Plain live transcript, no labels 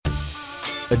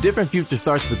A different future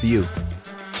starts with you.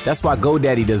 That's why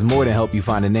GoDaddy does more than help you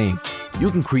find a name.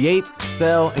 You can create,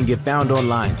 sell, and get found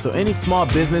online, so any small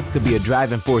business could be a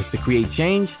driving force to create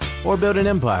change or build an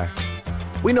empire.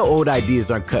 We know old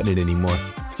ideas aren't cutting it anymore,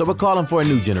 so we're calling for a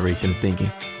new generation of thinking,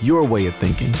 your way of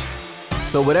thinking.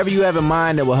 So whatever you have in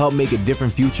mind that will help make a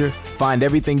different future, find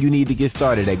everything you need to get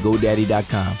started at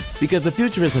GoDaddy.com. Because the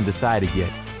future isn't decided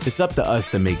yet. It's up to us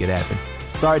to make it happen.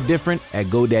 Start different at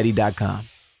GoDaddy.com.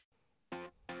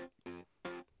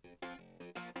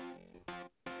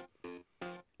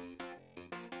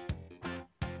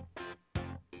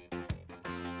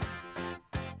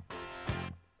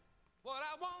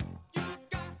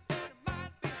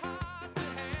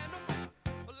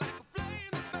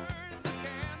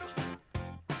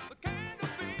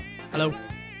 Hello.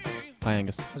 Hi,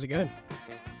 Angus. How's it going?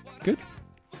 Good.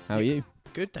 How are you?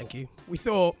 Good, thank you. We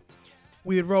thought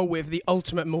we would roll with the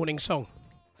ultimate morning song.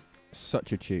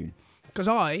 Such a tune. Because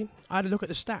I had a look at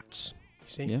the stats, you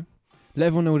see. Yeah. Let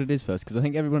everyone know what it is first, because I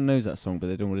think everyone knows that song, but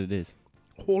they don't know what it is.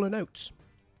 Hall & Oates.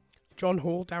 John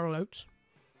Hall, Daryl Oates.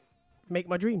 Make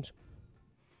My Dreams.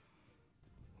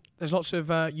 There's lots of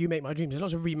You Make My Dreams. There's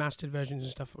lots of remastered versions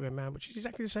and stuff going around, which is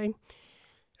exactly the same.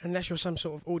 Unless you're some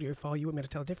sort of audiophile, you wouldn't be able to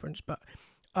tell the difference. But,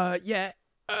 I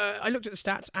looked at the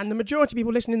stats, and the majority of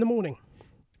people listen in the morning.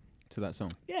 To that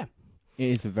song? Yeah. It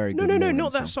is a very good No, morning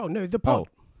not that song. No, the pod.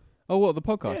 Oh, what, the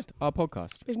podcast? Yeah. Our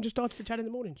podcast? Listen to Started at 10 in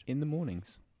the mornings. In the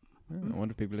mornings. Oh, I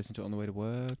wonder if people listen to it on the way to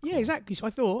work. Yeah, exactly. So I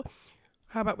thought,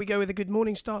 how about we go with a good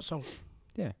morning start song?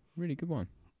 Yeah, really good one.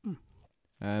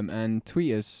 And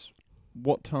tweet us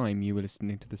what time you were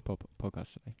listening to this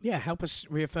podcast today. Yeah, help us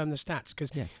reaffirm the stats. Because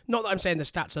not that I'm saying the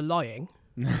stats are lying.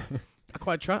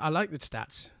 I like the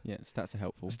stats. Yeah, stats are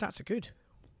helpful. The stats are good.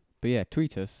 But yeah,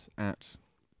 tweet us at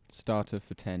starter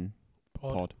for 10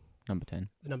 Pod. number 10.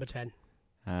 The number 10.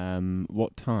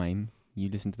 What time you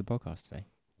listened to the podcast today?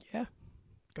 Yeah,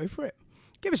 go for it.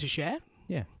 Give us a share.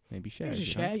 Yeah, maybe share. Give us a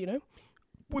share, you know.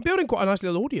 We're building quite a nice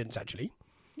little audience, actually.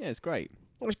 Yeah, it's great.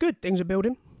 Well, it's good. Things are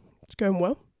building. It's going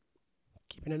well.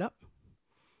 Keeping it up.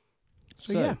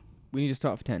 So yeah. We need to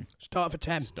start for 10. Start for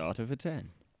 10. Starter for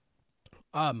 10.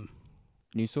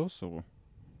 New source or?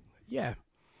 Yeah.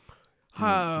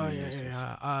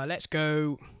 Let's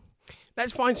go.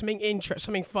 Let's find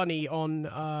something funny on.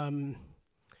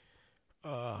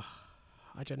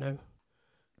 I don't know.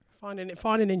 Find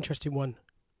an interesting one.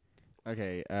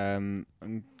 Okay.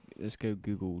 Let's go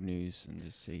Google News and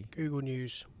just see. Google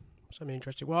News. Something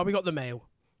interesting. Well, we got the Mail.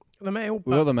 The Mail.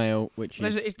 We got the Mail, which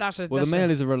is. The Mail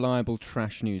is a reliable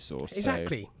trash news source.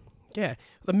 Exactly. So. Yeah.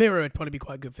 The Mirror would probably be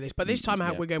quite good for this, but this time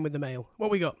we're going with the Mail. What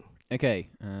we got? Okay.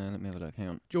 Let me have a look. Hang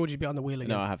on. George is behind the wheel again.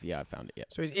 No, I have. Yeah, I found it. Yeah.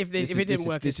 So if it didn't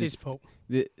work, it's his fault.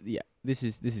 This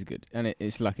is good, and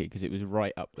it's lucky because it was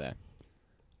right up there.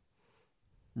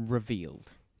 Revealed.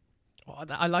 Oh,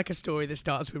 I like a story that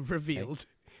starts with revealed.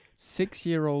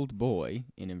 6-year-old boy,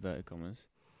 in inverted commas,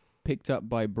 picked up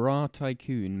by bra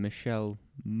tycoon Michelle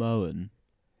Moen.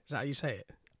 Is that how you say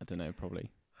it? I don't know,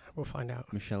 probably. We'll find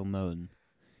out. Michelle Moen.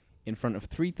 In front of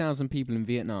 3,000 people in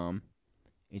Vietnam,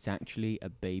 is actually a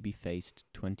baby-faced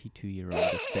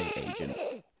 22-year-old estate agent.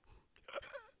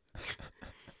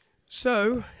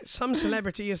 So, some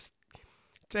celebrity has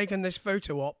taken this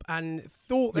photo op and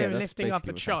thought they were lifting up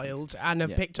a child and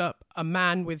have picked up a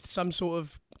man with some sort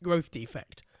of growth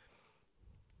defect.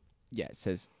 Yeah, it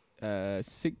says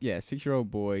 6-year-old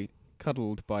boy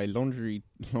cuddled by lingerie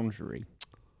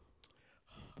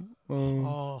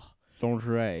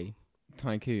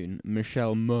tycoon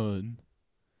Michelle Moen,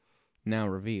 now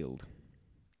revealed.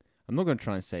 I'm not going to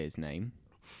try and say his name.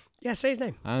 Yeah, say his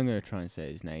name. I'm going to try and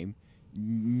say his name.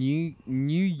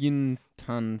 Nguyen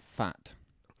Tan Phat.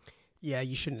 Yeah,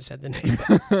 you shouldn't have said the name.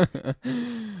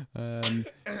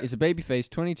 It's a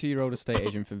baby-faced 22-year-old estate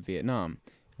agent from Vietnam.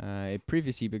 It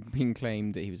previously been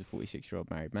claimed that he was a 46-year-old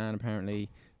married man, apparently.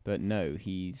 But no,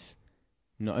 he's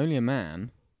not only a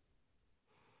man,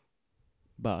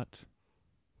 but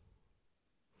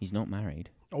he's not married.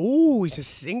 Oh, he's a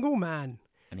single man.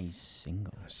 And he's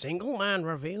single. Single man,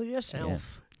 reveal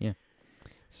yourself. Yeah.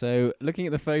 So, looking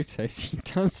at the photos, he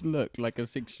does look like a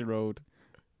 6-year-old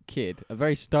kid. A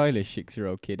very stylish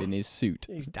 6-year-old kid in his suit.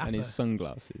 He's dapper. And his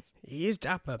sunglasses. He is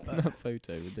dapper, but... That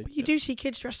photo, ridiculous. But you do see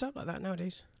kids dressed up like that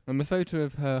nowadays. And the photo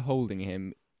of her holding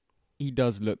him, he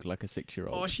does look like a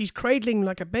 6-year-old. Oh, she's cradling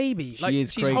like a baby.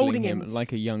 She's holding him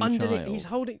like a young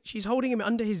child. She's holding him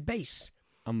under his base.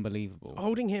 Unbelievable.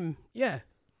 Holding him, yeah.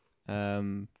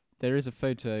 There is a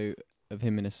photo of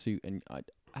him in a suit, and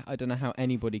I don't know how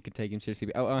anybody could take him seriously.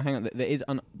 But hang on,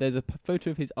 there's a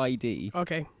photo of his ID.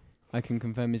 Okay. I can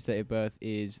confirm his date of birth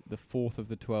is the 4th of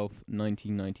the 12th,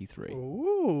 1993.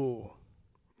 Ooh.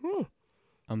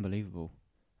 Unbelievable.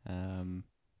 He's a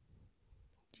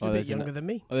Oh, bit younger than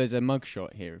me. Oh, there's a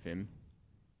mugshot here of him.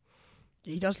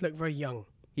 He does look very young.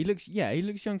 He looks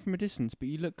young from a distance, but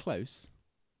you look close,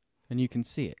 and you can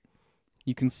see it.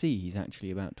 You can see he's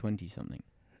actually about 20-something.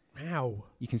 How?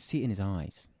 You can see it in his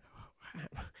eyes.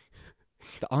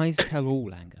 The eyes tell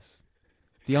all, Angus.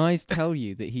 The eyes tell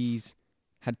you that he's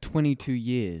had 22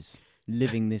 years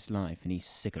living this life, and he's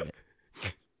sick of it.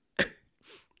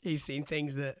 He's seen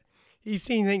things that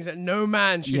no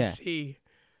man should see.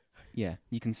 Yeah,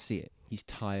 you can see it. He's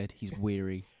tired. He's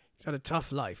weary. He's had a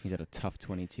tough life. He's had a tough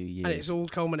 22 years. And it's all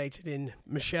culminated in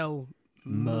Michelle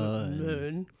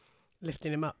Moon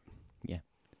lifting him up. Yeah.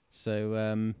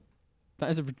 So,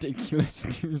 that is a ridiculous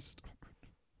news story.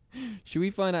 Should we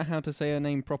find out how to say her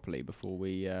name properly before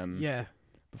we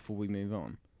before we move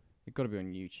on? It's got to be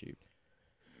on YouTube.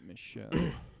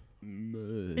 Michelle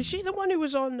Moon. Is she the one who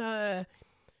was on...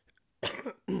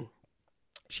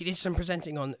 she did some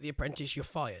presenting on The Apprentice, You're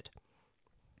Fired.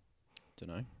 Don't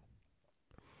know.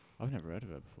 I've never heard of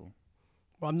her before.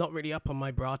 Well, I'm not really up on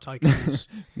my bra tycoons.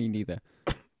 Me neither.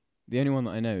 The only one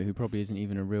that I know who probably isn't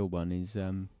even a real one is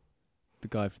the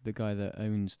guy that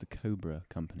owns the Cobra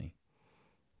company.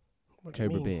 What do you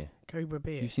Cobra mean? Beer. Cobra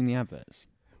Beer. You've seen the adverts?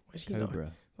 Is he Cobra.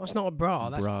 not? That's not a bra.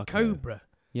 That's Braco. Cobra.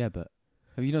 Yeah, but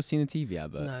have you not seen the TV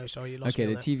advert? No, sorry, you lost Okay,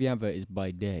 me the on TV advert is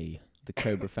by day. The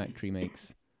Cobra factory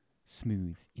makes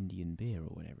smooth Indian beer or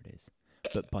whatever it is.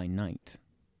 But by night,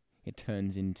 it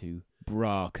turns into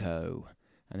Braco.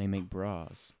 And they make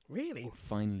bras. Really?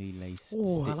 Finely laced.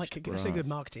 Oh, I like it. bras. That's a good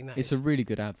marketing. It's a really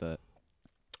good advert.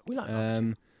 We like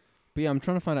marketing. But yeah, I'm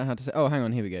trying to find out how to say. Oh, hang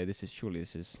on, here we go. This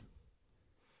is.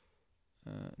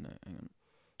 No, hang on.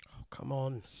 Oh, come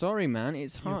on. Sorry, man,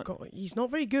 it's hard. He's not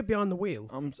very good behind the wheel.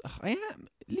 I am.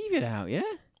 Leave it out, yeah.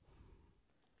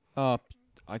 Oh,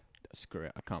 screw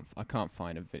it. I can't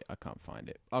find a video. I can't find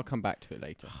it. I'll come back to it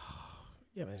later.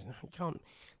 Yeah, but you can't.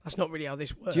 That's not really how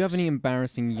this works. Do you have any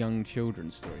embarrassing young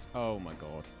children stories? Oh my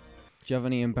god. Do you have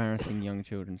any embarrassing young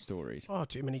children stories? Oh,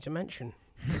 too many to mention.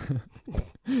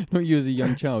 Not you as a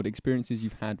young child. Experiences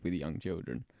you've had with young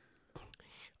children.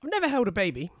 I've never held a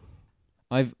baby.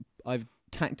 I've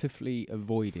tactfully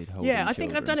avoided holding Yeah, I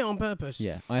think children. I've done it on purpose.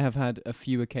 Yeah, I have had a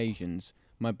few occasions.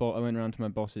 I went around to my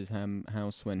boss's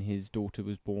house when his daughter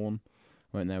was born.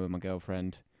 I went there with my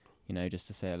girlfriend, just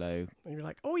to say hello. And you're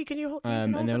like, oh, can you hold?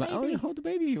 And they were like, oh, yeah, hold the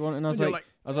baby if you want. And I was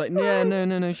like, yeah,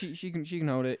 no, she can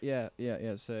hold it. Yeah.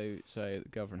 So the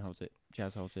girlfriend holds it.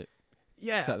 Jazz holds it.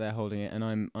 Yeah. Sat there holding it, and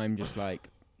I'm just like,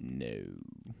 no.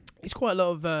 It's quite a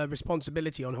lot of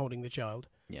responsibility on holding the child.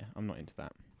 Yeah, I'm not into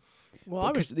that.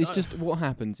 Well, it's just what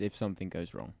happens if something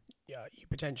goes wrong. Yeah,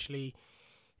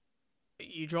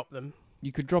 you drop them.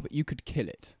 You could drop it. You could kill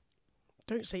it.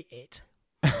 Don't say it.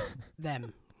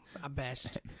 Them, at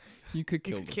best. You could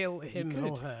You kill could them. kill him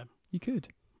or her. You could.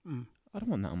 Mm. I don't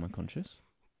want that on my conscience.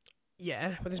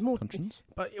 Yeah, but there's more. Conscience.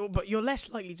 But you're less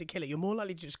likely to kill it. You're more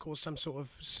likely to just cause some sort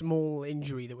of small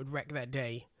injury that would wreck their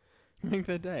day. Make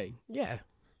their day. Yeah.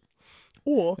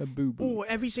 Or A boo-boo. or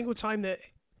every single time that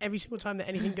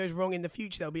anything goes wrong in the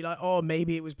future, they'll be like, oh,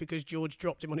 maybe it was because George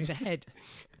dropped him on his head.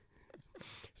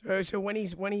 So when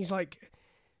he's like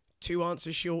 2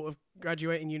 answers short of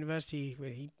graduating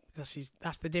university,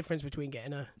 that's the difference between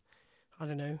getting a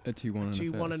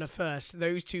 2-1 and a first.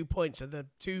 Those 2 points are the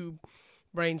 2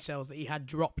 brain cells that he had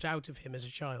dropped out of him as a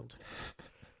child.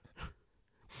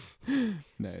 No,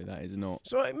 that is not.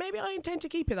 So maybe I intend to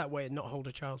keep it that way and not hold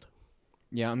a child.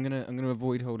 Yeah, I'm gonna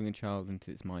avoid holding a child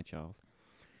until it's my child.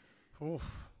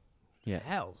 Oof. Yeah.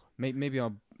 Hell. Maybe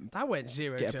I'll. That went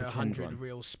 0 Get a to pretend 100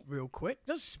 one. real quick.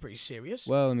 That's pretty serious.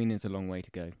 Well, I mean, it's a long way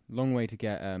to go. Long way to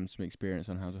get some experience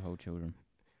on how to hold children.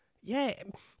 Yeah,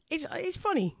 it's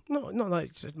funny. Not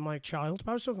like it's my child,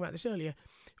 but I was talking about this earlier.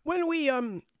 When we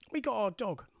got our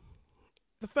dog,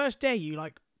 the first day you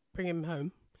bring him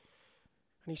home,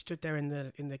 and he stood there in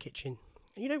the kitchen,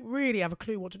 and you don't really have a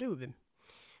clue what to do with him.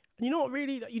 And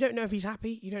you don't know if he's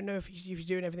happy. You don't know if he's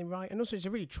doing everything right. And also, it's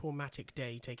a really traumatic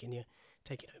day taking home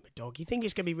a dog. You think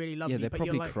it's gonna be really lovely, Yeah, they're but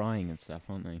probably you're crying and stuff,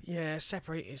 aren't they? Yeah,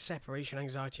 separation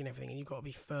anxiety and everything, and you've got to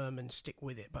be firm and stick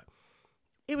with it. But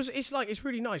it's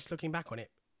really nice looking back on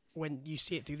it when you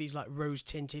see it through these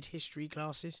rose-tinted history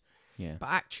glasses. Yeah. But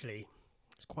actually,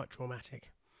 it's quite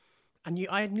traumatic. And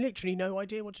I had literally no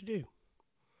idea what to do.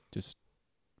 Just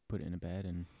put it in a bed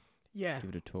and Yeah.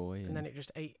 give it a toy. And then it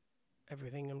just ate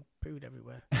everything and pooed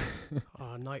everywhere.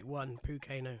 Night 1,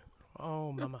 poo-cano.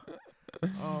 Oh, mama.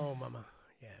 Oh, mama.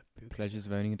 Yeah, poo-cano. Pleasures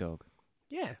of owning a dog.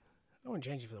 Yeah. I wouldn't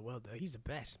change it for the world, though. He's the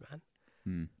best, man.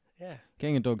 Hmm. Yeah.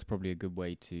 Getting a dog's probably a good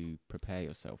way to prepare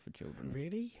yourself for children.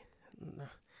 Really?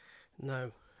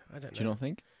 No, I don't know. Do you not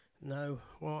think? No.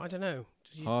 Well, I don't know.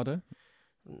 Harder?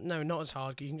 No, not as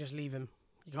hard, because you can just leave him.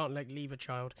 You can't like leave a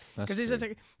child. That's Because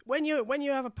true. when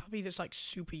you have a puppy that's like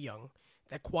super young,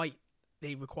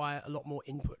 they require a lot more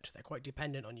input. They're quite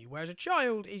dependent on you. Whereas a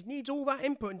child needs all that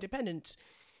input and dependence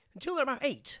until they're about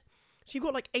 8. So you've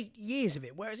got like 8 years of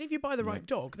it. Whereas if you buy the right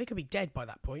dog, they could be dead by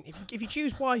that point. If you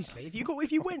choose wisely, if you got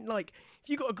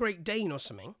a Great Dane or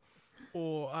something,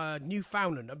 or a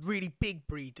Newfoundland, a really big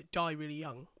breed that die really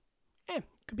young,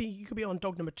 you could be on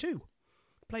dog number 2.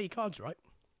 Play your cards right.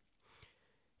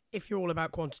 If you're all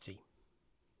about quantity.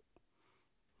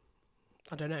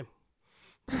 I don't know.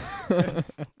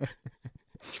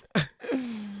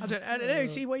 I don't know.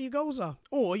 See where your goals are.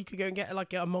 Or you could go and get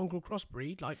like a mongrel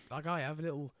crossbreed, like I have, a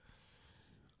little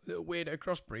weirdo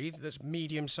crossbreed that's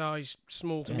medium sized,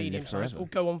 small to Yeah, medium live sized. forever. Will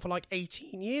go on for like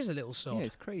 18 years. A little sod. Yeah,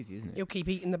 it's crazy, isn't it? He'll keep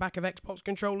eating the back of Xbox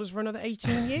controllers for another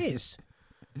 18 years.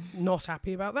 Not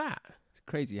happy about that. It's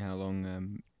crazy how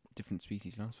long different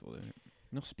species last for, isn't it?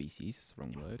 Not species, that's the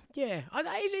wrong word. Yeah,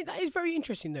 that is very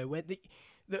interesting though. Where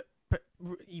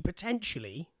you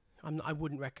potentially, I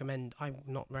wouldn't recommend. I'm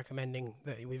not recommending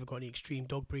that we've got any extreme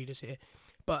dog breeders here,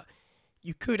 but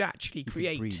you could actually You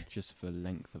create. could breed just for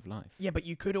length of life. Yeah, but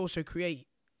you could also create.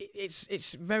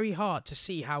 It's very hard to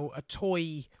see how a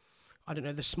toy, I don't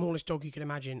know, the smallest dog you can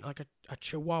imagine, like a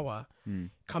Chihuahua,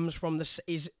 comes from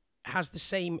is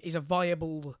a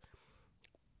viable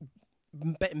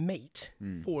mate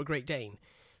for a Great Dane.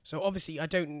 So obviously you'd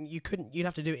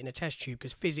have to do it in a test tube,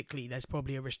 because physically there's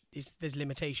probably there's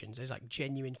limitations. There's like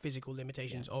genuine physical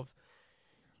limitations of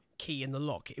key in the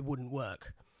lock. It wouldn't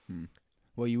work.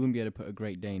 Well, you wouldn't be able to put a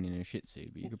Great Dane in a Shih Tzu,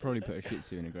 but you could probably put a Shih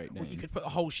Tzu in a Great Dane. Well, you could put a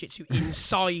whole Shih Tzu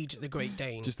inside the Great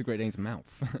Dane. Just the Great Dane's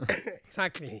mouth.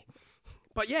 Exactly.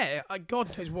 But yeah,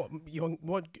 God knows what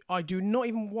I do not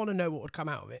even want to know what would come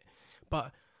out of it.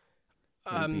 But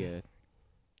It would be a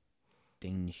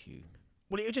Dane shoe.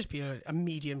 well, it would just be a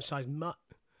medium-sized mutt.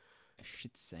 A Shih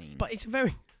Tzu. But it's a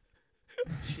very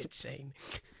shit sane.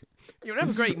 It would have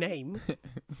a great name.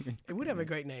 It would have a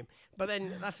great name. But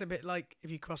then that's a bit like if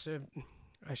you cross a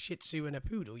Shih Tzu and a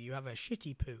poodle, you have a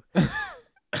shitty poo.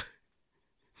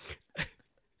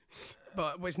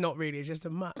 But it's not really. It's just a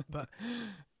mutt. But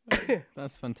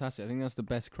That's fantastic. I think that's the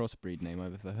best crossbreed name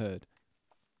I've ever heard.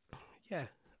 yeah,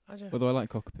 I don't. Although I like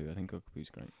Cockapoo. I think Cockapoo's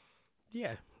great.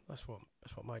 Yeah, that's what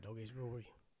my dog is, Rory.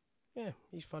 Yeah,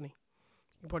 he's funny.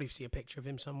 You can probably see a picture of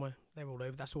him somewhere. They're all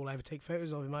over. That's all I ever take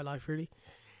photos of in my life, really.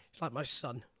 It's like my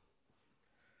son.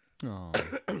 Oh.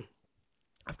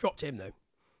 I've dropped him though.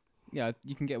 Yeah,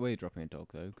 you can get away with dropping a dog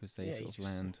though, because they Yeah, sort you of just-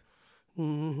 land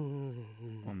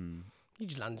Mm-hmm. on. He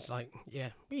just lands like, yeah,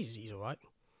 he's all right.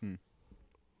 Hmm.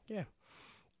 Yeah.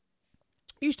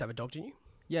 You used to have a dog, didn't you?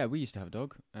 Yeah, we used to have a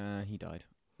dog. He died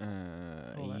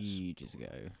that's- ages ago.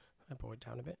 I brought it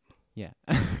down a bit. Yeah.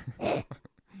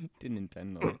 Didn't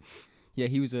intend on it. Yeah,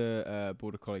 he was a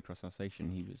border collie cross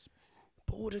Alsatian. He was.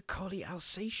 Border Collie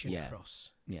Alsatian Yeah.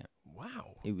 cross. Yeah.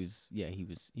 Wow. It was. Yeah, he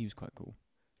was quite cool.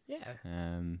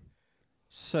 Yeah.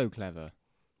 So clever.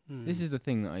 Hmm. This is the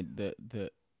thing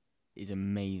that is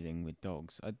amazing with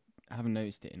dogs. I haven't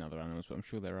noticed it in other animals, but I'm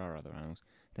sure there are other animals.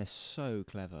 They're so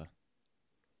clever.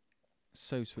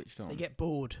 So switched on. They get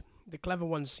bored. The clever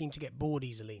ones seem to get bored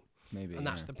easily. Maybe. And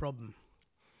that's the problem.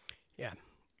 Yeah.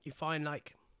 You find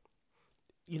like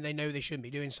they know they shouldn't be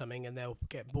doing something, and they'll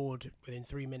get bored within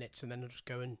 3 minutes, and then they'll just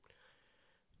go in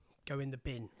the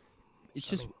bin. It's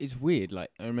Something. just it's weird.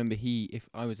 Like I remember if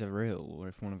I was ever ill or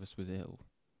if one of us was ill,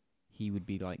 he would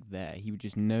be like there. He would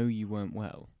just know you weren't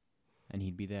well, and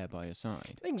he'd be there by your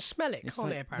side. They can smell it, It's can't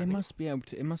like, they? Apparently, they must be able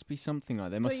to. It must be something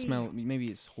like they must They- smell. Maybe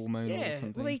it's hormonal or yeah.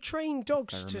 something. Well, they train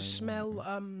dogs to Pheromone or smell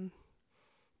whatever.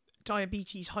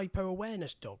 diabetes hypo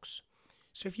awareness dogs.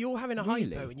 So if you're having a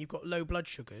Really? hypo and you've got low blood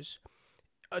sugars,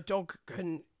 a dog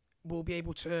will be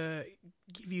able to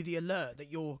give you the alert that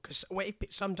you're, because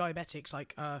some diabetics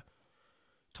like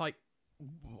type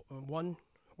 1,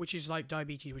 which is like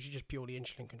diabetes, which is just purely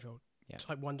insulin controlled. Yeah.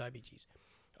 Type 1 diabetes.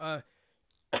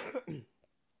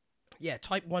 Yeah,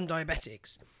 type 1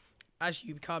 diabetics, as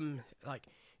you become like,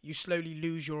 you slowly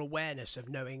lose your awareness of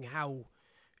knowing how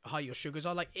high your sugars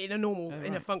are. Like in a normal, in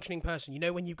a right. functioning person, you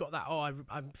know, when you've got that, I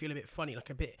feel a bit funny, like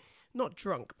a bit, not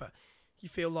drunk, but you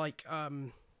feel like,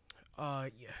 yeah.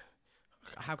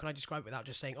 How can I describe it without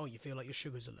just saying, oh, you feel like your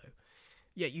sugars are low?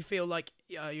 Yeah, you feel like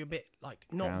you're a bit like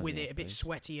not Drowsy, with I it, a bit suppose.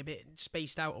 sweaty, a bit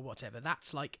spaced out or whatever.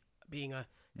 That's like being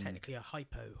technically a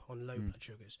hypo on low blood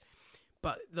sugars.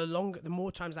 But the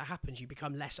more times that happens, you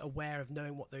become less aware of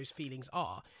knowing what those feelings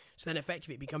are. So then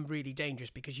effectively it becomes really dangerous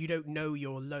because you don't know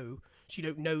you're low, so you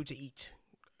don't know to eat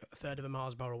a third of a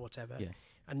Mars bar or whatever. Yeah.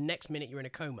 And next minute you're in a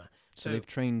coma. So they've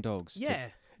trained dogs. Yeah,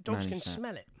 dogs can manage that.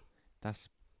 smell it. That's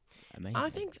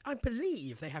amazing. I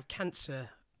believe they have cancer.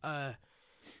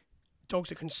 Dogs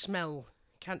that can smell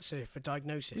cancer for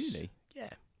diagnosis. Really? Yeah,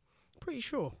 pretty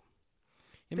sure.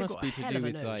 It They've must got be a to hell do of a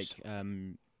with nose.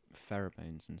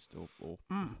 pheromones and stuff, or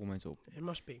hormones, or It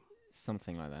must be.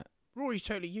 something like that. Rory's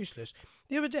totally useless.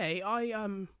 The other day,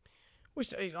 I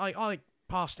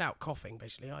passed out coughing.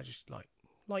 Basically, I just like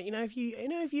if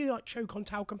you like choke on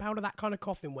talcum powder, that kind of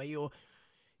coughing where you're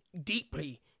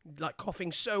deeply like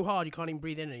coughing so hard you can't even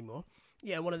breathe in anymore.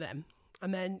 Yeah, one of them.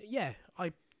 And then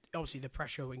I obviously the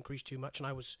pressure increased too much, and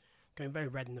I was going very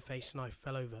red in the face, and I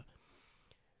fell over.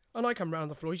 And I come round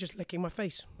the floor, he's just licking my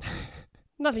face.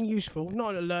 Nothing useful,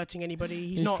 not alerting anybody.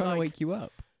 He's not trying like to wake you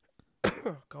up.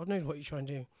 God knows what he's trying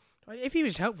to do. If he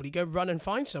was helpful, he'd go run and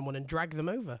find someone and drag them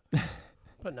over.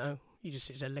 But no, he just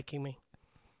sits there licking me.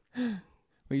 Well,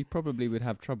 he probably would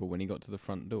have trouble when he got to the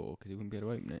front door because he wouldn't be able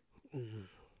to open it.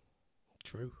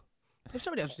 True. If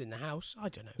somebody else was in the house, I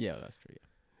don't know. Yeah, that's true.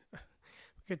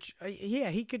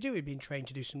 He could do it, being trained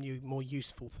to do some new, more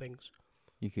useful things.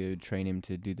 You could train him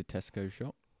to do the Tesco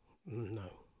shop. No.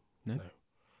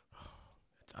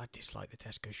 I dislike the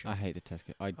Tesco shop. I hate the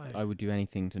Tesco. I would do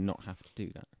anything to not have to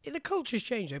do that. The culture's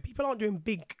changed though. People aren't doing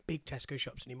big Tesco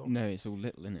shops anymore. No, it's all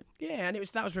little, isn't it? Yeah, and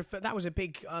that was a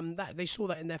big that they saw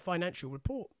that in their financial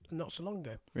report not so long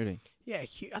ago. Really? Yeah,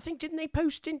 I think didn't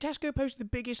Tesco post the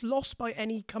biggest loss by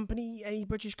any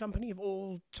British company of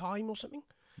all time or something?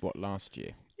 What, last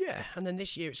year? Yeah, and then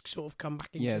this year it's sort of come back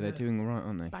into they're doing all right,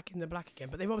 aren't they? back in the black again.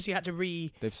 But they've obviously had to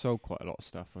They've sold quite a lot of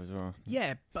stuff as well.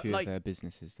 Yeah, A but few of their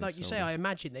businesses. like you say, I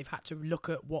imagine they've had to look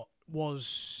at what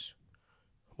was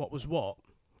what,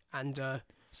 and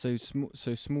so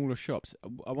smaller shops.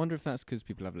 I wonder if that's because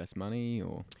people have less money,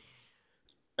 or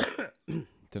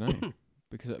don't know,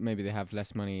 because maybe they have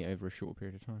less money over a short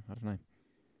period of time. I don't know.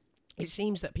 It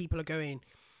seems that people are going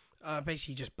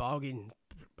basically just bargain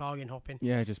hopping.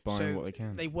 Yeah, just buying So what they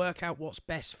can. They work out what's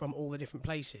best from all the different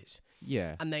places,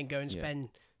 Yeah, and then go and spend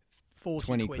 40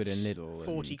 20 quid in Lidl,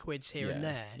 40 quids here and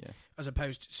there, as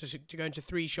opposed to going to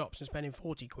 3 shops and spending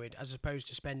 40 quid, as opposed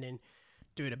to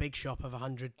doing a big shop of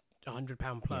 £100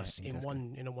 plus in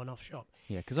a one-off shop.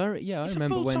 Yeah, because I It's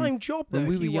remember a full-time job though. when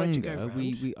we if were you wanted to younger, go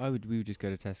we round. would just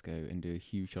go to Tesco and do a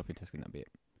huge shop in Tesco, and that'd be it.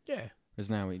 Yeah. Whereas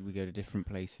now we go to different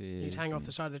places. You'd hang off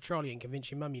the side of the trolley and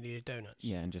convince your mum you needed donuts.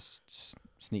 Yeah, and just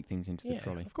sneak things into the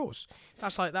trolley. Of course.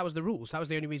 That was the rules. That was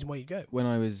the only reason why you'd go. When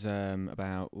I was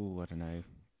about, I don't know,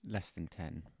 less than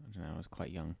 10, I don't know, I was quite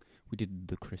young, we did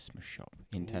the Christmas shop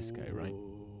in Tesco, right?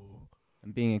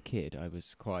 And being a kid, I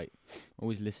was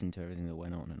always listened to everything that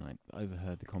went on, and I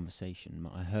overheard the conversation.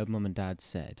 I heard Mum and Dad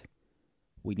said,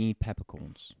 "We need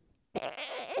peppercorns.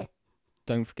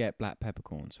 Don't forget black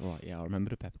peppercorns." All right, yeah, I remember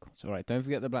the peppercorns. All right, don't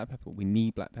forget the black peppercorns. We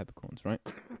need black peppercorns, right?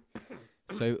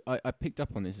 So I picked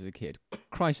up on this as a kid.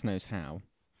 Christ knows how.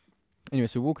 Anyway,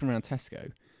 so walking around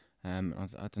Tesco, I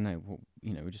don't know,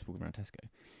 we're just walking around Tesco,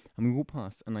 and we walk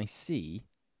past, and I see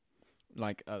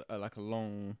like a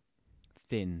long,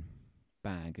 thin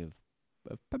bag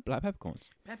of black peppercorns.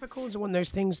 Peppercorns are one of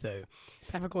those things, though.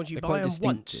 Peppercorns, you They're buy quite them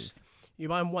distinctive. once. You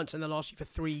buy them once, and they'll last you for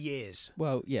 3 years.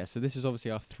 Well, yeah, so this is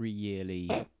obviously our 3-yearly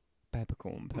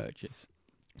peppercorn purchase.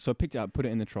 So I picked it up, put it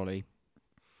in the trolley,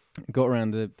 got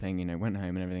around the thing, went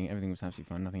home and everything. Everything was absolutely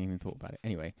fine. Nothing even thought about it.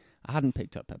 Anyway, I hadn't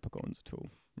picked up peppercorns at all,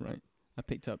 right? I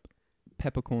picked up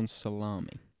peppercorn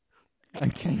salami.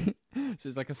 Okay? So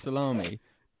it's like a salami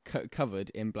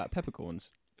covered in black peppercorns,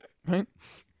 right?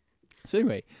 So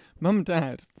anyway, Mum and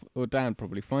Dad, or Dad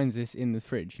probably, finds this in the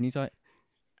fridge, and he's like,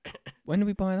 "When did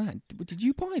we buy that? Did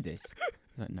you buy this?" I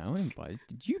was like, "No, I didn't buy this.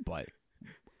 Did you buy it?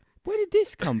 Where did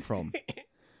this come from?"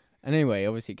 And anyway,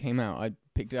 obviously it came out. I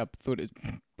picked it up, thought it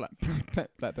was black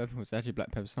pepper. It was actually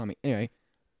black pepper salami. Anyway,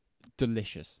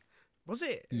 delicious. Was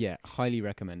it? Yeah, highly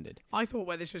recommended. I thought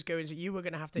where this was going to, you were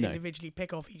going to have to No. individually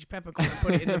pick off each peppercorn and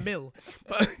put it in the mill.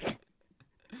 But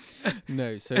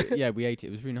No, so yeah, we ate it.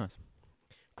 It was really nice.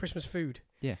 Christmas food.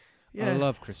 Yeah. Yeah. I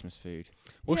love Christmas food.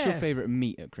 What's your Yeah. favourite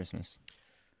meat at Christmas?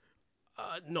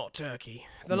 Not turkey.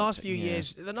 Not The last tur- few yeah.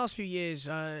 years,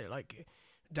 like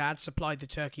Dad supplied the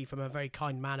turkey from a very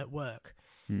kind man at work,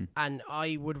 and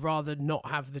I would rather not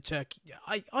have the turkey.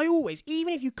 I always,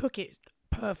 even if you cook it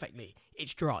perfectly,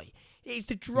 it's dry. It's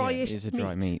the driest. Yeah, it is a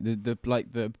dry meat.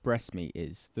 The breast meat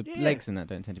is. The Yeah. legs and that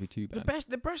don't tend to be too bad.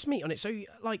 The breast meat on it. So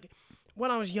like when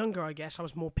I was younger, I guess I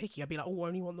was more picky. I'd be like, oh, I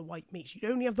only want the white meats. You'd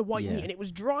only have the white Yeah. meat, and it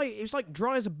was dry. It was like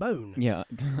dry as a bone. Yeah,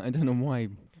 I don't know why. I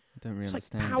don't really It's like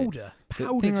understand it. powder. The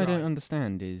Powder thing dry. I don't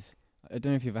understand is, I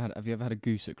don't know if have you ever had a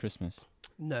goose at Christmas?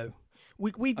 No.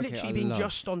 We've Okay, literally I been love-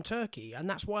 just on turkey, and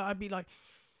that's why I'd be like,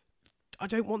 I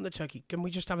don't want the turkey. Can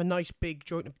we just have a nice big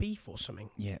joint of beef or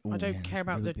something? Yeah. I don't care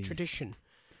about the tradition.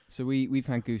 So we've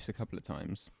had goose a couple of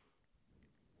times,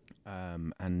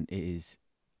 and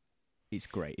it's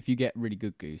great. If you get really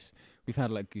good goose, we've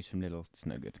had like goose from Lidl, it's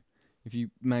no good. If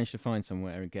you manage to find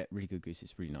somewhere and get really good goose,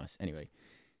 it's really nice. Anyway,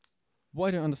 what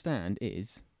I don't understand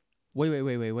is,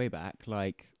 way back,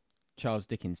 like Charles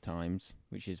Dickens times,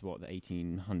 which is what, the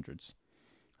 1800s,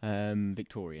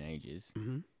 Victorian ages,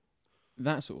 Mm-hmm.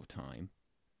 that sort of time,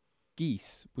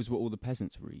 geese was what all the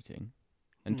peasants were eating,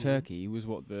 and Mm. turkey was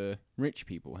what the rich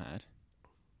people had.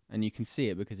 And you can see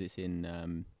it because it's in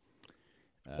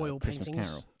Oil Christmas paintings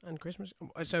Carol. and Christmas.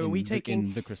 So are In we the- taking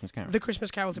in the Christmas Carol? the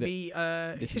Christmas Carol to The- be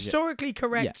this is it. historically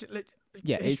correct?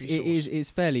 Yeah, history it's source.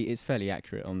 it's fairly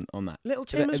accurate on that. Little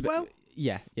Tim But- as but- well.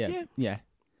 Yeah. Yeah.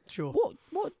 Sure.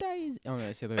 What day is? Oh no,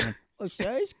 it's the other way around. Oh,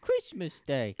 so it's Christmas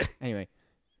Day. Anyway,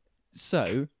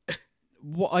 so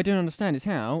what I don't understand is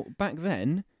how back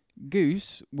then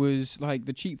goose was like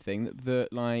the cheap thing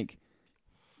that like,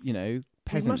 you know, We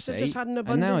peasants must have just ate, had an and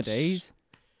abundance. nowadays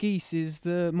geese is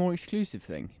the more exclusive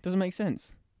thing. Doesn't make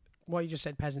sense. Well, you just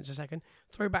said peasants a second.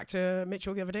 Throw back to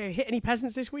Mitchell the other day. Hit any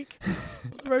peasants this week? I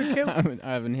Roadkill.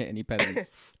 haven't hit any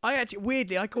peasants. I actually,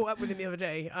 weirdly, I caught up with him the other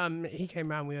day. He came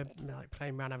round. We were like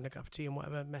playing around, having a cup of tea and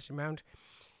whatever, messing around.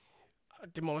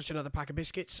 Demolished another pack of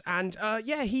biscuits, and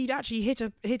he'd actually hit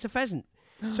a pheasant.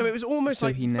 So it was almost So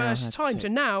like he now first has time. to- So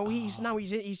now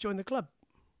he's joined the club.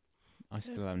 I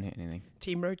still haven't hit anything.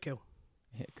 Team Roadkill.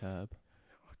 Hit a curb.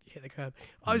 Hit the curb.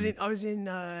 I was in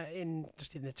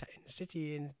the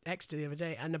city in Exeter the other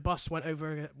day, and the bus went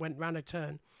round a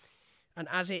turn, and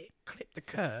as it clipped the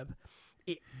curb,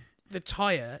 the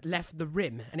tire left the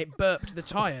rim and it burped the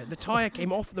tire. The tire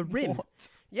came off the rim. What?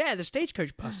 Yeah, the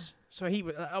stagecoach bus. So he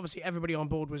obviously everybody on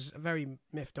board was very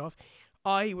miffed off.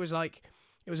 I was like,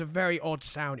 it was a very odd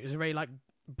sound. It was a very like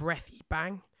breathy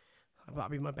bang.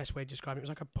 That'd be my best way to describe it. It was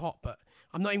like a pop, but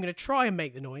I'm not even going to try and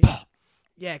make the noise.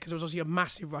 Yeah, because there was obviously a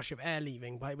massive rush of air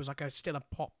leaving, but it was like still a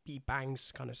poppy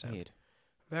bangs kind of sound. Weird.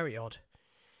 Very odd.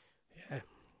 Yeah,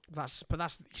 that's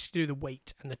to do the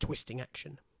weight and the twisting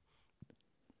action.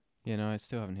 Yeah, no, I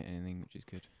still haven't hit anything, which is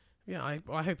good. Yeah,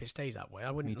 I hope it stays that way.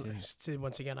 I wouldn't. Me too.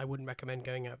 Once again, I wouldn't recommend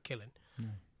going out killing. No.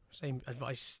 Same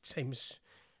advice, same as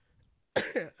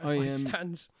I, advice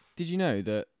stands. Did you know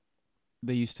that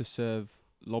they used to serve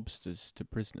lobsters to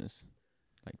prisoners,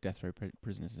 like death row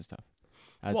prisoners and stuff,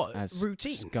 as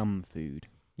routine? scum food?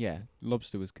 Yeah,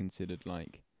 lobster was considered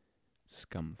like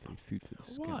scum food for the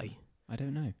scum. Why? I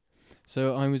don't know.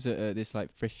 So I was at this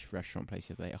like fish restaurant place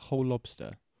the other day. A whole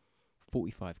lobster,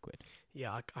 £45.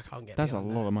 Yeah, I can't get. That's a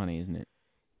beyond lot that. of money, isn't it?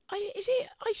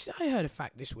 I heard a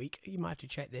fact this week. You might have to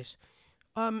check this.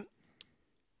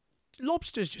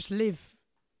 Lobsters just live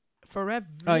forever.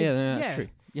 Oh yeah, no, that's true.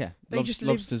 Yeah, They just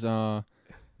live- lobsters are.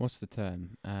 What's the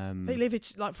term? They live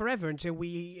it like forever until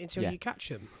Yeah. you catch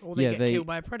them, or they Yeah, get they- killed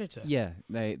by a predator. Yeah,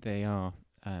 they are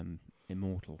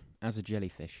immortal as a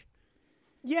jellyfish.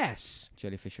 Yes.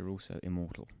 Jellyfish are also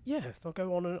immortal. Yeah, they'll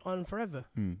go on and on forever.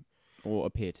 Or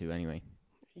appear to anyway.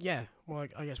 Yeah. Well,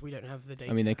 I guess we don't have the data.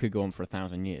 I mean, they could go on for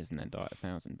 1,000 years and then die at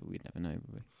 1,000, but we'd never know,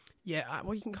 would we? Yeah.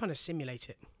 Well, you can kind of simulate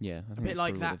it. Yeah, I think A bit that's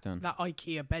like probably what that they've done.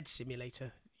 IKEA bed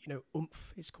simulator. You know,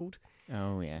 Oomph it's called.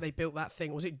 Oh yeah. They built that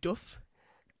thing. Was it Duff?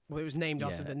 Well, it was named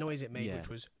after Yeah. the noise it made, Yeah. which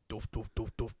was Duff, Duff,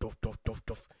 Duff, Duff, Duff, Duff, Duff,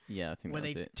 Duff. Yeah, I think Where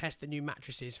that's they it. test the new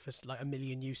mattresses for like 1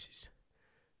 million uses.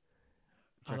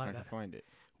 I Check like I can that. find it.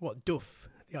 What, Duff,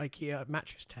 the IKEA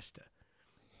mattress tester?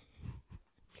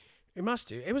 It must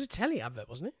do. It was a telly advert,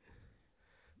 wasn't it?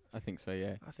 I think so.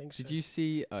 Yeah. I think so. Did you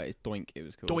see? It's Doink. It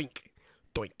was called. Doink.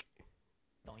 Doink.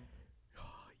 Doink.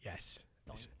 Yes.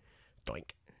 Doink. It's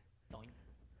Doink. Doink.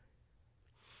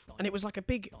 And it was like a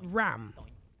big ram.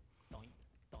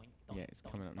 Yeah, it's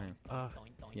coming up now.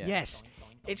 Yeah. Yes.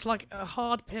 It's like a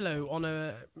hard pillow on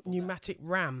a pneumatic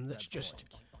ram that's just...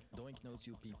 Doink knows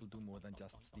you people do more than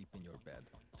just sleep in your bed.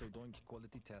 So Doink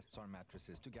quality tests our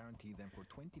mattresses to guarantee them for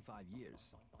 25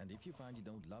 years. And if you find you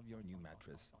don't love your new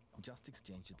mattress, just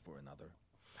exchange it for another.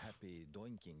 Happy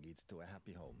doinking leads to a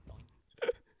happy home.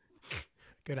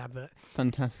 Good advert.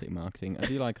 Fantastic marketing. I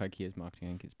do like IKEA's marketing.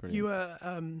 I think it's brilliant. You were...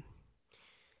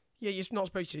 Yeah, you're not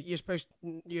supposed to...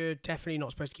 You're definitely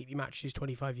not supposed to keep your mattresses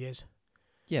 25 years.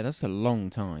 Yeah, that's a long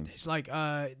time. It's like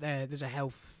there's a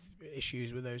health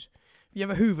issues with those. You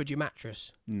ever hoovered your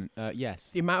mattress? Yes.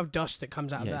 The amount of dust that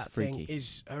comes out Yeah, of it's that thing freaky.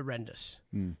 is horrendous.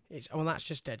 Mm. Well, that's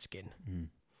just dead skin. Mm.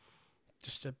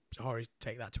 Just to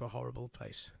take that to a horrible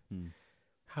place. Mm.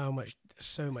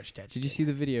 So much dead skin. Did you see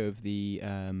the video of the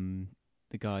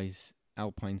guys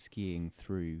alpine skiing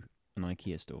through an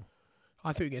IKEA store?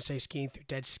 I thought you were going to say skiing through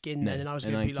dead skin No, then, and I was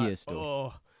an going to be IKEA like,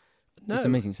 store. oh. No. It's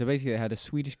amazing. So basically, they had a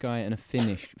Swedish guy and a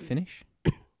Finnish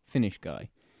guy.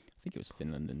 I think it was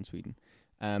Finland and Sweden.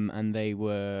 And they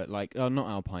were like, not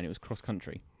alpine. It was cross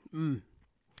country. Mm.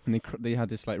 And they had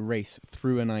this like race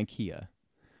through an IKEA.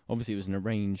 Obviously, it was an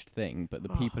arranged thing, but the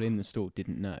people in the store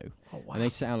didn't know. Oh, wow. And they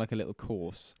set out like a little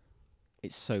course.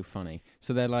 It's so funny.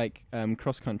 So they're like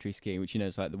cross country skiing, which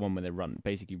is like the one where they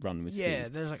basically run with Yeah,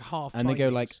 skis. there's like half. And they go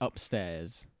bindings. like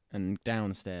upstairs and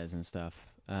downstairs and stuff.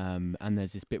 And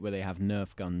there's this bit where they have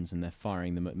Nerf guns and they're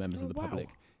firing them at members of the wow. public.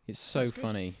 It's so That's good.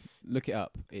 funny. Look it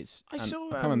up. I and saw,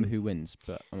 I can't remember who wins,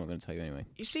 but I'm not going to tell you anyway.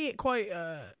 You see it quite.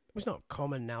 It's not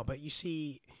common now, but you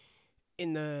see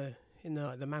in the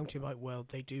mountain bike world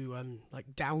they do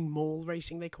like down mall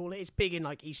racing. They call it. It's big in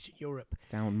like Eastern Europe.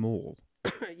 Down Mall.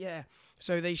 Yeah.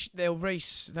 So they'll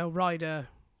race. They'll ride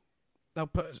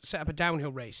set up a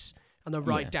downhill race and they'll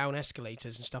ride Yeah. down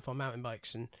escalators and stuff on mountain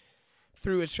bikes and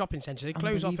through a shopping centre. They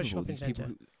close off a Unbelievable, shopping these people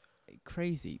centre.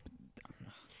 crazy.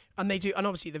 And they do, and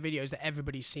obviously the videos that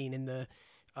everybody's seen in the,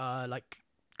 like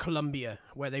Colombia,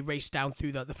 where they race down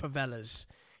through the favelas,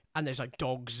 and there's like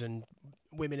dogs and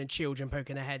women and children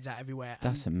poking their heads out everywhere.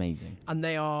 That's amazing. And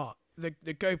they are the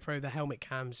GoPro, the helmet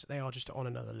cams, they are just on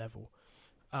another level.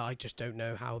 I just don't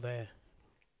know how they're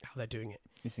doing it.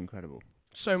 It's incredible.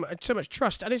 So much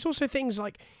trust, and it's also things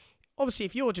like, obviously,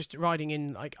 if you're just riding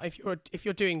in, like if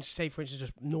you're doing, say for instance,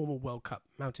 just normal World Cup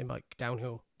mountain bike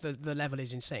downhill, the level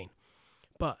is insane.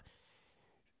 But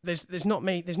there's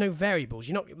no variables.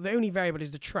 The only variable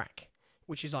is the track,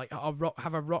 which is like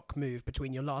have a rock move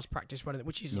between your last practice run,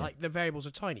 which is like the variables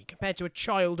are tiny compared to a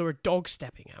child or a dog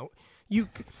stepping out. You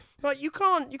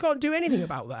can't do anything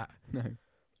about that. No.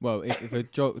 Well, if a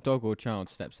dog or child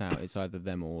steps out, it's either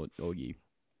them or you.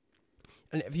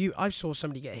 And I saw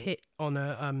somebody get hit on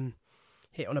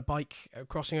a bike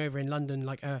crossing over in London,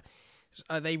 like a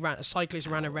cyclist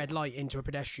ran a red light into a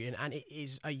pedestrian, and it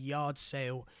is a yard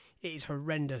sale. It is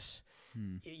horrendous.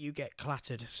 You get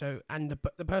clattered. So, and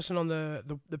the person on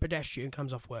the pedestrian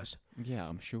comes off worse. Yeah,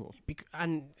 I'm sure.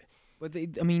 But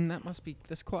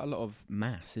that's quite a lot of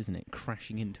mass, isn't it?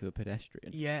 Crashing into a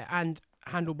pedestrian. Yeah, and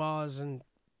handlebars and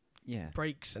Yeah.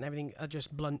 brakes and everything are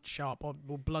just blunt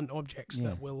objects Yeah.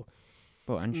 that will.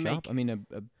 Well, and sharp. make- I mean,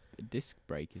 a disc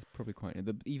brake is probably quite.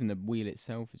 Even the wheel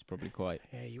itself is probably quite.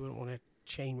 Yeah, you wouldn't want a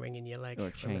chain ring in your leg Or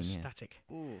a from a chain, yeah. static.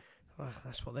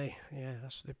 That's what they. Yeah,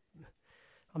 that's the.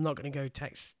 I'm not going to go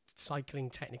cycling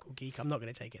technical geek. I'm not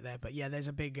going to take it there. But yeah, there's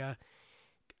a big.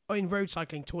 In road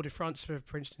cycling, Tour de France,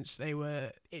 for instance, they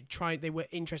were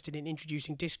interested in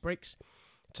introducing disc brakes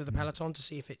to the peloton to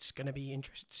see if it's going to be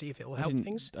see if it will help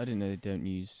things. I didn't know they don't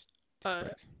use disc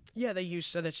brakes. Yeah, they use,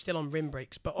 so they're still on rim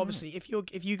brakes. But obviously, if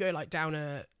you go like down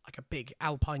a big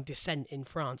alpine descent in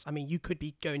France, I mean, you could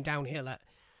be going downhill at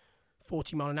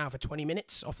 40 mile an hour for 20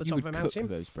 minutes off the top of a mountain.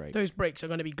 Those brakes. Those brakes are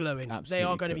going to be glowing. They Absolutely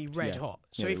are going to be cooked, red yeah. hot.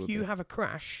 So Yeah, they if would you be. have a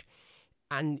crash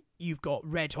and you've got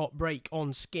red hot brake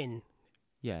on skin,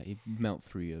 Yeah, it melt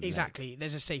through your leg. exactly,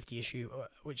 there's a safety issue,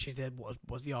 which is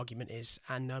what the argument is.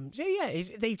 And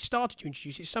they started to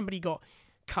introduce it. Somebody got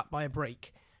cut by a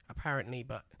brake, apparently,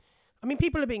 but I mean,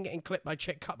 people have been getting cut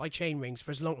by chain rings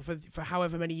for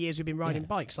however many years we've been riding Yeah.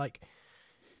 bikes,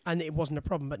 and it wasn't a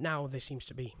problem. But now this seems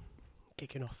to be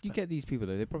kicking off. You get these people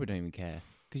though; they probably don't even care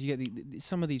because you get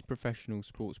some of these professional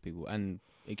sports people and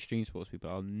extreme sports people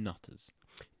are nutters.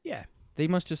 Yeah. They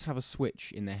must just have a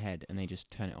switch in their head and they just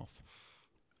turn it off.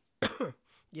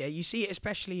 Yeah, you see it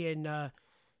especially in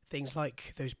things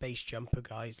like those base jumper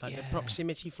guys, like the Yeah.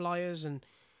 proximity flyers and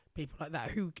people like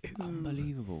that who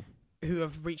Unbelievable. who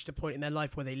have reached a point in their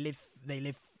life where they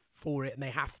live for it and they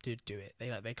have to do it.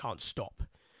 They can't stop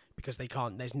because they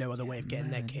can't. There's no other way of getting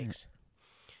their mad, isn't it? kicks.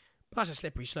 But that's a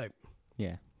slippery slope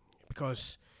Yeah.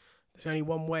 because there's only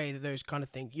one way that those kind of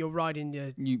things. You're riding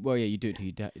the You do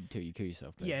it till you kill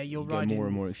yourself. Basically. Yeah, you're you go riding more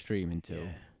and more extreme until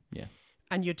yeah.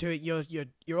 and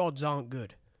your odds aren't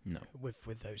good No.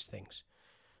 with those things.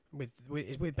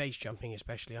 With base jumping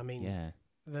especially. I mean,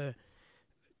 Yeah.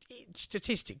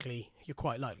 statistically, you're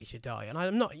quite likely to die. And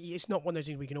I'm not. It's not one of those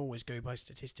things we can always go by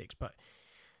statistics, but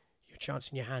your chance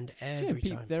in your hand every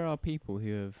time. There are people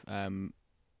who have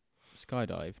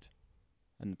skydived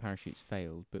and the parachutes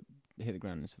failed, but they hit the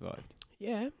ground and survived.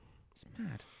 Yeah. It's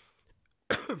mad.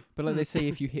 But like they say,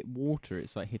 if you hit water,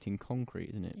 it's like hitting concrete,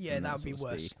 isn't it? Yeah, And that would be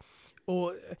sort of worse. speed.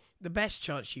 or the best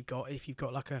chance you've got if you've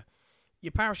got like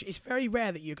your parachute. It's very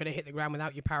rare that you're going to hit the ground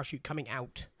without your parachute coming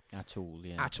out At all,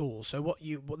 yeah. at all. So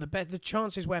the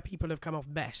chances where people have come off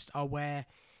best are where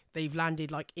they've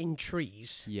landed like in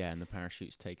trees, Yeah, and the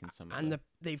parachute's taken some of and the...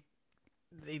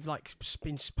 they've like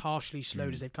been partially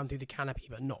slowed as they've come through the canopy,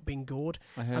 but not been gored.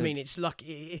 I heard, I mean, it's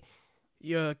lucky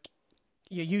you're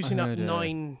using up heard,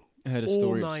 nine. I heard a all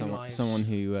story of 9 lives. someone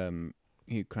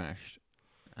who crashed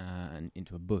and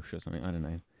into a bush or something. I don't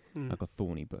know, like a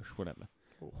thorny bush, whatever.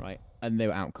 Ooh. Right, and they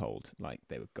were out cold, like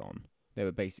they were gone. They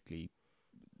were basically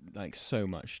like so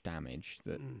much damage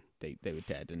that they were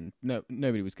dead, and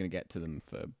nobody was going to get to them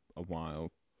for a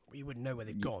while. You wouldn't know where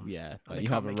they've gone. Yeah, And like they you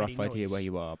can't have a make rough any idea where noise.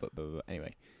 you are, but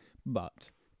anyway. But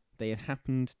they had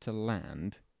happened to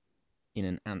land in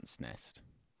an ant's nest.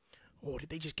 Or did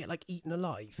they just get like eaten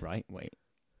alive? Right, wait.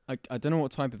 I don't know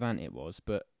what type of ant it was,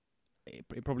 but it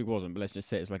probably wasn't, but let's just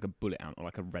say it's like a bullet ant or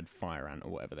like a red fire ant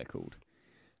or whatever they're called.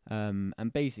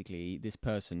 And basically, this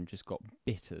person just got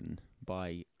bitten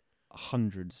by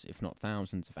hundreds, if not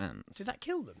thousands, of ants. Did that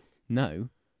kill them? No,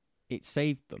 it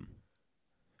saved them.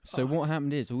 So Oh. what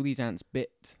happened is all these ants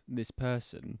bit this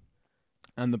person,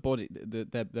 and the body,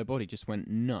 their body just went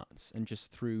nuts and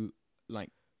just threw like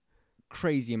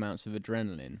crazy amounts of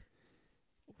adrenaline,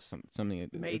 or something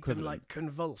Made them equivalent. like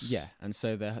convulse. Yeah, and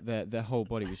so their whole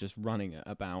body was just running at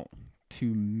about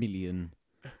 2 million,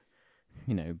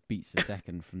 beats a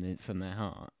second from their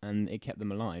heart, and it kept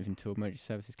them alive until emergency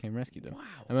services came and rescued them. Wow,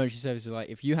 Emergency services were like,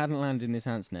 if you hadn't landed in this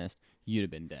ant's nest, you'd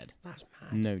have been dead. that's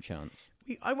mad. No chance.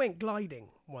 I went gliding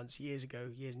once years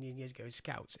and years ago in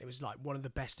Scouts. It was like one of the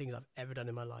best things I've ever done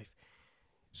in my life.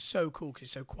 So cool because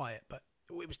it's so quiet, but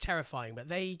it was terrifying. But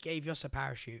they gave us a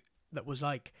parachute that was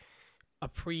like a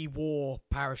pre-war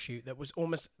parachute that was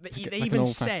almost. They Like even an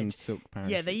said, old-fashioned silk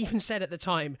parachute. yeah, they even said at the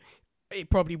time it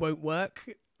probably won't work.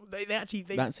 They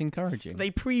That's encouraging. They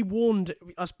pre-warned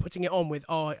us putting it on with,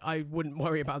 I wouldn't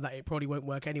worry about that. It probably won't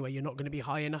work anyway. You're not going to be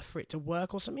high enough for it to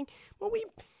work or something. Well,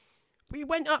 we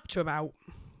went up to about,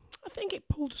 I think it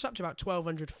pulled us up to about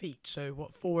 1,200 feet. So,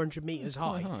 400 metres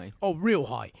quite high? high. Oh, real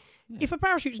high. Yeah. If a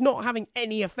parachute's not having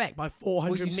any effect by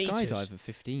 400 well, you metres... skydive at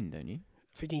 15, don't you?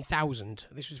 15,000.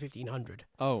 This was 1,500.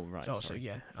 Oh, right. So sorry.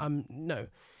 yeah. No.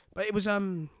 But it was,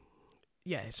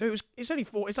 yeah, so it's only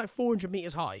it's like 400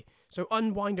 metres high. So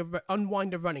unwind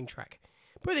a running track.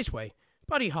 Put it this way,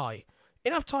 bloody high.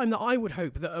 Enough time that I would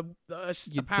hope that a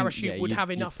You'd parachute think, yeah, would you'd- have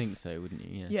you'd enough. think so, wouldn't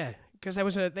you? Yeah. Yeah, because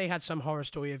they had some horror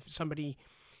story of somebody,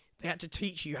 they had to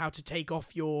teach you how to take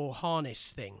off your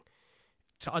harness thing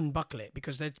to unbuckle it,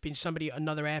 because there'd been somebody at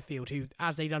another airfield who,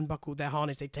 as they'd unbuckled their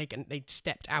harness, they'd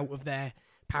stepped out of their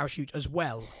parachute as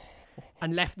well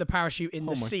and left the parachute in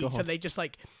the Oh my seat. So God. they just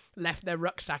like left their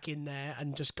rucksack in there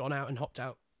and just gone out and hopped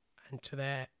out and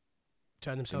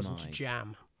turned themselves into Demise.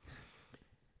 jam.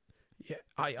 Yeah,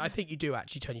 I think you do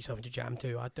actually turn yourself into jam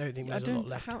too. I don't think I there's a lot don't.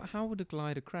 left. How would a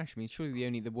glider crash? I mean,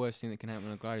 surely the worst thing that can happen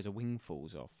on a glider is a wing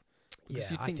falls off. Because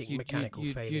Yeah, you'd I think you'd- mechanical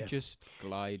you'd, failure. You'd just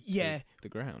glide Yeah. to the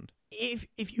ground. If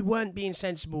you weren't being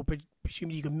sensible,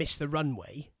 presumably you could miss the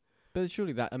runway. But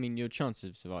surely your chances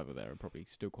of survival there are probably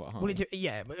still quite high. Well,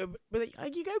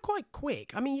 but you go quite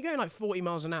quick. I mean, you're going like 40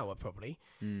 miles an hour probably,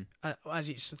 Mm. as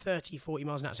it's 30, 40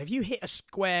 miles an hour. So if you hit a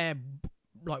square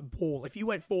like wall, if you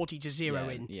went 40 to 0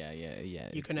 yeah, in, Yeah. you're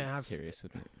it'd gonna be have- serious,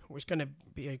 wouldn't it? well, it's going to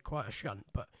be quite a shunt.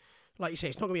 But like you say,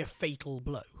 it's not going to be a fatal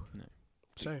blow. No.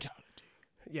 So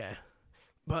yeah,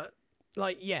 but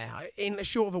like in a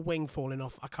short of a wing falling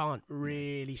off, I can't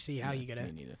really see how No, you're gonna.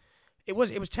 Me neither. It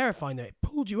was terrifying though. It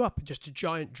pulled you up just a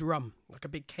giant drum, like a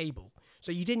big cable.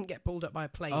 So you didn't get pulled up by a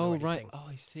plane. Oh or right. anything. Oh,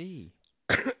 I see.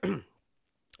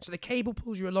 So the cable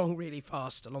pulls you along really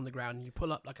fast along the ground, and you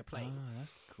pull up like a plane, Ah,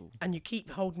 that's cool. and you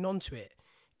keep holding on to it.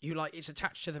 It's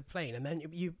attached to the plane, and then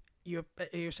you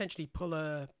essentially pull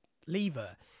a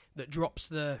lever that drops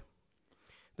the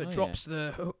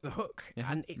hook,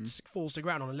 Yeah. and it falls to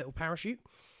ground on a little parachute.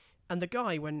 And the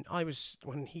guy, when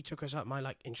he took us up, my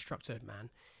like instructor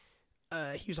man,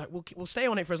 he was like, we'll stay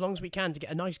on it for as long as we can to get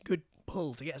a nice good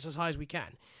pull to get us as high as we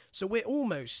can. So we're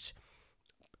almost,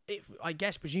 I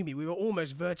guess presumably we were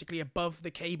almost vertically above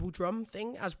the cable drum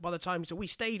thing by the time. So we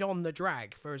stayed on the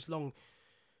drag for as long.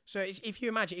 So if you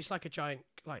imagine, it's like a giant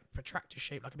like protractor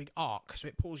shape, like a big arc. So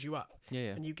it pulls you up,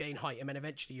 Yeah. and you gain height, and then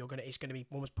eventually it's going to be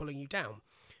almost pulling you down.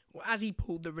 Well, as he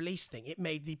pulled the release thing, it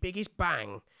made the biggest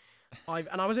bang. I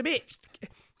was a bit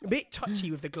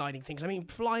touchy with the gliding things. I mean,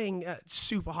 flying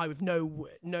super high with no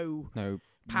No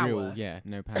power.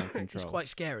 no power control. It's quite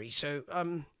scary. So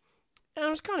and I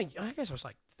was I guess I was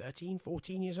like 13,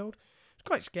 14 years old. It's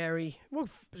quite scary. Well, it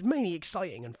was mainly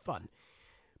exciting and fun.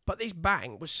 But this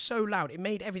bang was so loud, it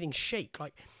made everything shake.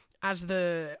 Like, on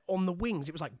the wings,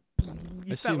 it was like,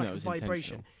 you felt like a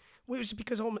vibration. Well, it was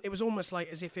because it was almost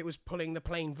like as if it was pulling the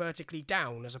plane vertically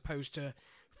down as opposed to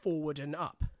forward and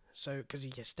up. So, because he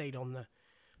just stayed on the...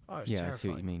 Oh, it was terrifying. I see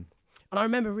what you mean. And I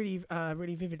remember really,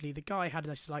 really vividly, the guy had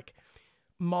this, like,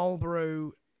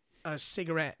 Marlboro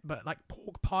cigarette, but, like,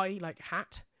 pork pie, like,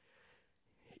 hat.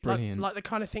 Brilliant. Like the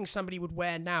kind of thing somebody would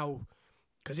wear now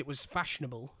because it was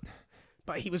fashionable.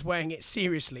 But he was wearing it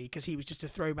seriously because he was just a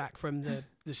throwback from the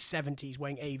 70s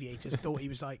wearing aviators. Thought he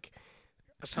was, like,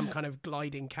 some kind of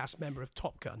gliding cast member of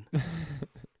Top Gun.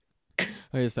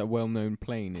 Oh, it's that well-known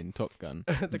plane in Top Gun.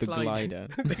 the glider.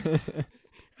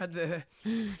 Had the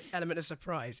element of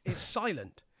surprise. It's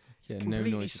silent. Yeah,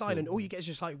 Completely no noise silent. at all. All you get is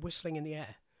just like whistling in the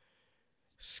air.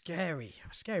 Scary,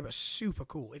 but super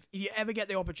cool. If you ever get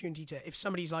the opportunity to, if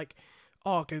somebody's like,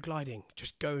 "Oh, go gliding,"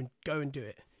 just go and do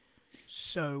it.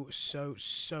 So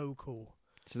cool.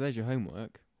 So there's your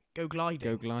homework. Go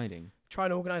gliding. Go gliding. Try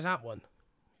and organise that one.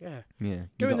 Yeah. Yeah.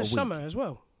 Go in the summer as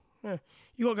well. Yeah.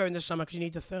 You got to go in the summer because you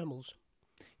need the thermals.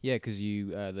 Yeah, because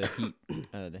the heat,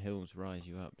 the hills rise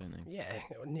you up, don't they? Yeah,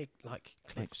 near like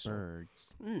cliffs. Like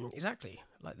birds. Exactly.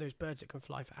 Like those birds that can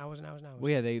fly for hours and hours and hours.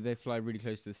 Well, yeah, they fly really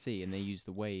close to the sea, and they use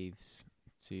the waves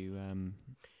to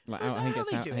like Is that I how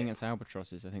they do think it? it's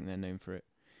albatrosses. I think they're known for it.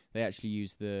 They actually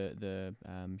use the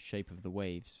shape of the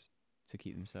waves to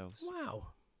keep themselves. Wow.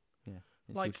 Yeah,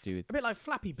 it's Like all to do with a bit like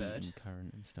Flappy heat Bird. and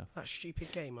current and stuff. That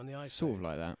stupid game on the iPhone. Sort of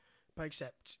like that. But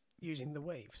except using the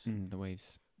waves. The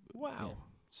waves. Wow. Yeah.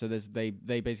 So they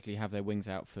basically have their wings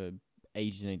out for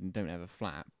ages and they don't ever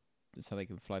flap. That's how they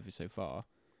can fly for so far,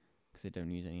 because they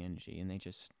don't use any energy and they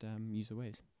just use the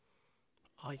waves.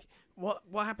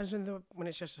 What happens when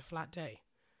it's just a flat day?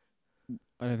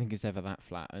 I don't think it's ever that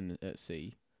flat at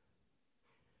sea.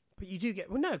 But you do get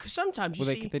because sometimes you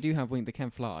see they do have wings. They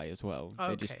can fly as well.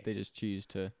 Oh, They just choose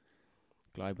to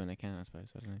glide when they can. I suppose.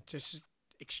 I don't know. just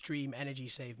extreme energy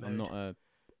save mode. I'm not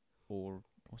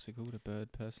what's it called? A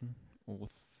bird person?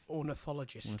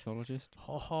 Ornithologist. Ornithologist.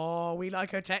 We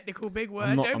like a technical big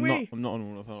word, don't we? I'm not an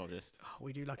ornithologist. Oh,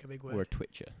 we do like a big word. Or a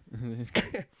twitcher.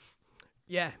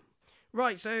 Yeah.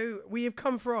 Right, so we have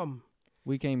come from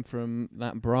We came from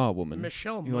that bra woman.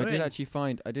 Michelle who I did Morin.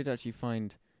 actually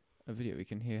find a video. We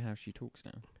can hear how she talks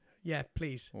now. Yeah,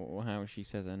 please. Or how she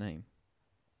says her name.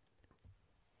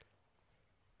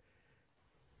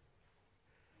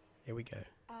 Here we go.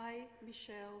 I,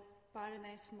 Michelle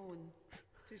Baroness Moon,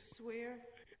 do swear.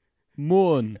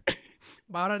 Moon.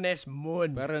 Baroness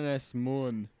Moon. Baroness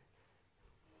Moon.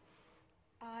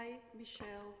 I,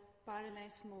 Michelle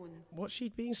Baroness Moon. What's she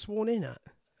being sworn in at?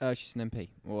 She's an MP.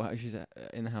 Or she's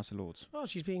in the House of Lords. Oh,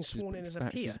 she's being sworn in as a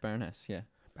peer. She's a baroness, yeah.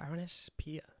 Baroness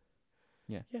Peer.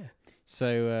 Yeah. Yeah.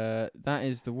 So that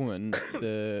is the woman,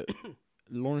 the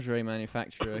lingerie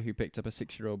manufacturer who picked up a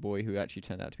 6-year-old boy who actually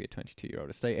turned out to be a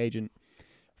 22-year-old estate agent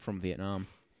from Vietnam.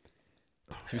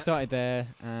 So we started there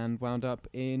and wound up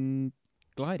in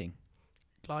gliding.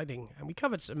 Gliding. And we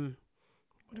covered some...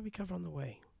 What did we cover on the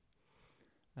way?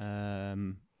 I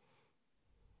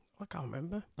can't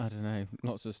remember. I don't know.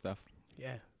 Lots of stuff.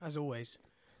 Yeah, as always.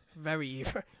 Very...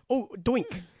 Oh,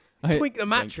 doink. Doink the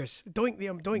mattress. Doink the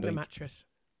Doink. mattress.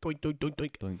 Doink, doink, doink,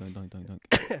 doink. Doink, doink, doink, doink,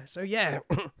 doink. So, yeah.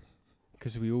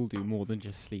 Because we all do more than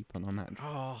just sleep on our mattress.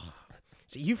 Oh...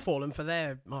 So you've fallen for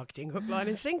their marketing hook, line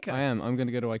and sinker. I am. I'm going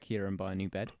to go to IKEA and buy a new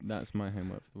bed. That's my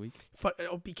homework for the week.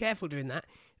 Be careful doing that.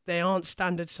 They aren't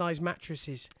standard size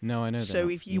mattresses. No, I know that. So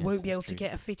if you won't be able to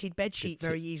get a fitted bed sheet Good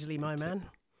very tip. easily, my man.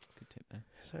 Good tip there.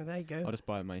 So there you go. I'll just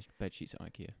buy my bed sheets at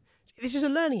IKEA. This is a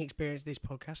learning experience, this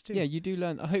podcast too. Yeah, you do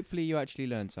learn. Hopefully you actually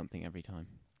learn something every time.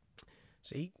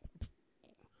 See?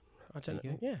 I don't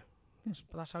There know. you Yeah.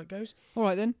 That's how it goes. All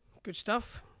right then. Good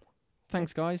stuff.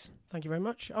 Thanks, guys. Thank you very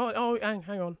much. Oh,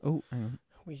 hang on. Oh, hang on.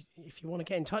 If you want to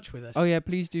get in touch with us. Oh, yeah,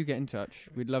 please do get in touch.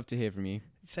 We'd love to hear from you.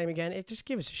 Same again. Just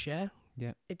give us a share.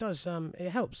 Yeah. It does.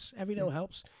 It helps. Every little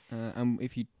helps. And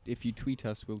if you tweet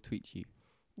us, we'll tweet you.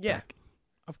 Yeah. Back.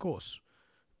 Of course.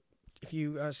 If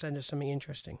you send us something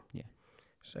interesting. Yeah.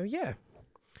 So, yeah.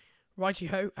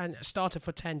 Righty-ho. And starter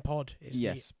for 10 pod is the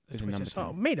with a Twitter. number So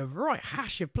 10. made a right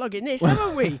hash of plugging this,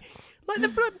 haven't we? Like the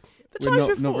We're times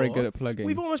before. not very good at plugging.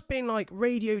 We've almost been like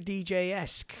radio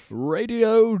DJ-esque.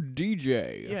 Radio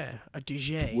DJ. Yeah, a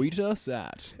DJ. Tweet us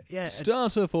at Yeah,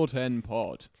 Starter for 10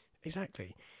 Pod.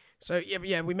 exactly. So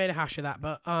yeah, we made a hash of that,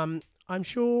 but I'm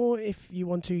sure if you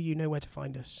want to, you know where to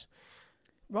find us.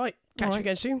 Right, catch you Alright.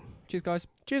 again soon. Cheers, guys.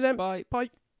 Cheers then. Bye. Bye.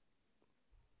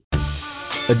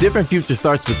 A different future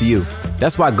starts with you.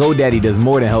 That's why GoDaddy does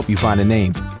more than help you find a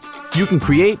name. You can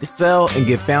create, sell, and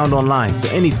get found online so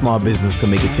any small business can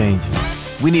make a change.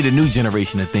 We need a new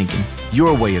generation of thinking,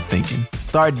 your way of thinking.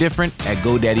 Start different at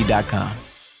GoDaddy.com.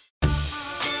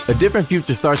 A different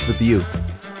future starts with you.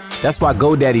 That's why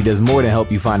GoDaddy does more than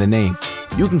help you find a name.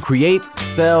 You can create,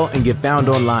 sell, and get found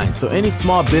online, so any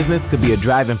small business could be a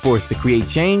driving force to create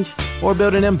change or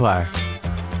build an empire.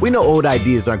 We know old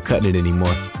ideas aren't cutting it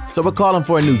anymore, so we're calling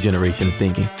for a new generation of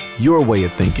thinking, your way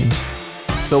of thinking.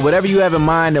 So whatever you have in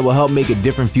mind that will help make a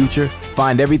different future,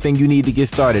 find everything you need to get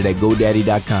started at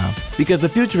GoDaddy.com. Because the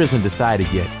future isn't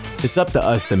decided yet. It's up to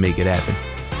us to make it happen.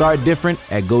 Start different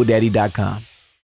at GoDaddy.com.